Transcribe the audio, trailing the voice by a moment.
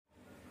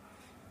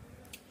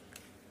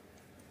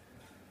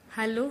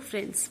Hello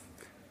friends,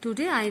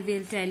 today I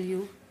will tell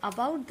you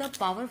about the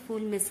powerful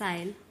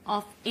missile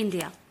of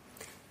India,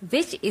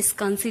 which is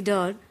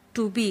considered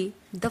to be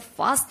the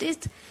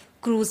fastest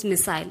cruise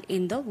missile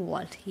in the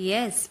world.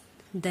 Yes,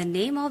 the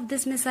name of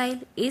this missile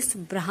is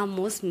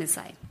Brahmos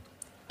missile.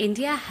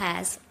 India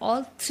has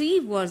all three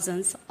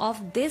versions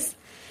of these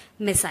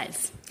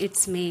missiles.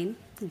 Its main,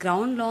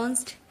 ground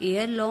launched,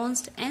 air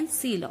launched and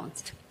sea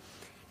launched.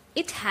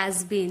 It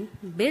has been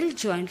built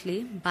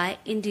jointly by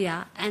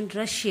India and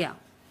Russia,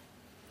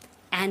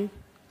 and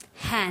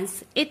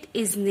hence it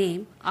is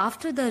named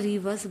after the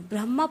rivers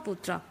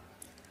Brahmaputra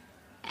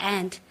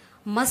and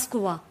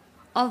Moskva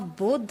of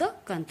both the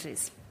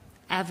countries.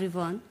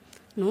 Everyone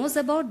knows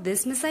about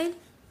this missile,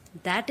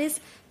 that is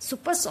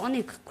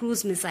supersonic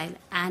cruise missile,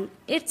 and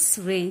its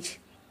range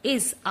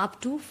is up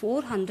to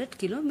 400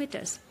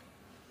 kilometers.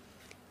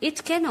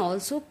 It can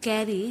also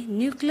carry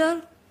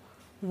nuclear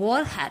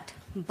warhead,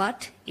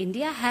 but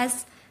India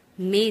has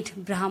made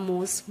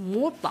Brahmos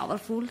more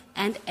powerful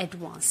and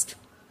advanced.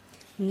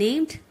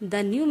 Named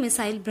the new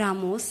missile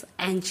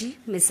Brahmos-NG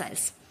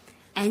missiles.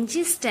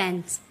 NG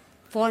stands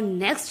for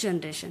next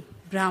generation.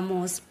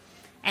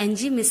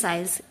 Brahmos-NG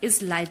missiles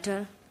is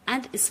lighter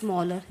and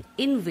smaller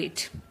in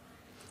weight.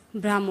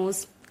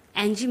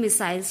 Brahmos-NG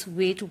missiles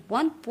weight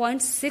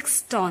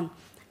 1.6 ton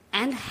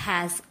and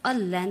has a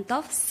length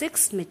of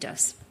 6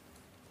 meters,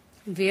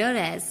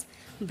 whereas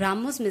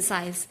Brahmos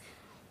missiles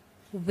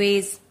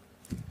weighs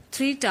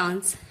 3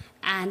 tons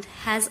and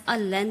has a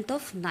length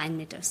of 9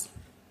 meters.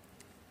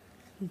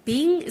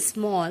 Being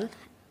small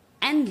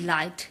and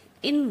light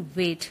in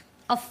weight,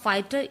 a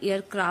fighter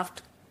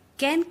aircraft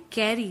can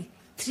carry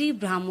 3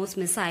 Brahmos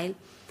missiles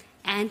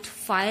and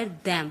fire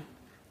them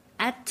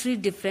at 3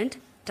 different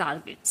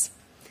targets.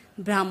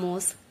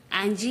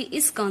 Brahmos-NG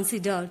is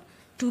considered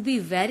to be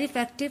very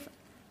effective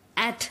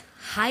at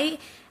high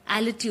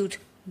altitude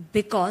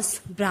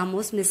because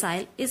Brahmos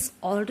missile is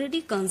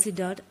already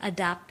considered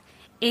adept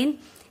in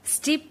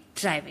steep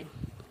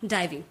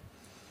diving,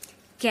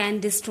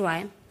 can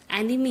destroy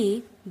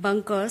enemy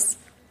bunkers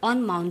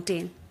on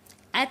mountain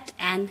at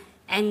an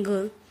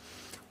angle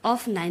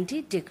of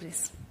 90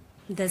 degrees.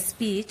 The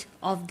speed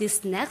of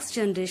this next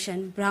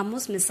generation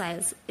Brahmos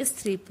missiles is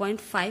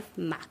 3.5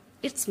 Mach.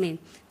 It means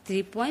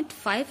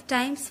 3.5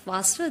 times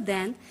faster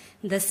than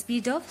the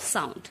speed of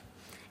sound,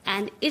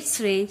 and its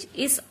range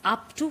is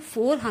up to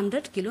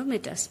 400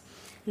 kilometers.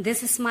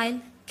 This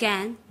missile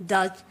can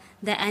dodge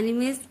the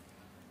enemy's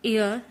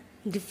air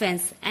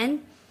defense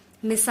and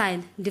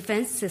missile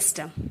defense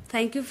system.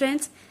 Thank you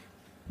friends.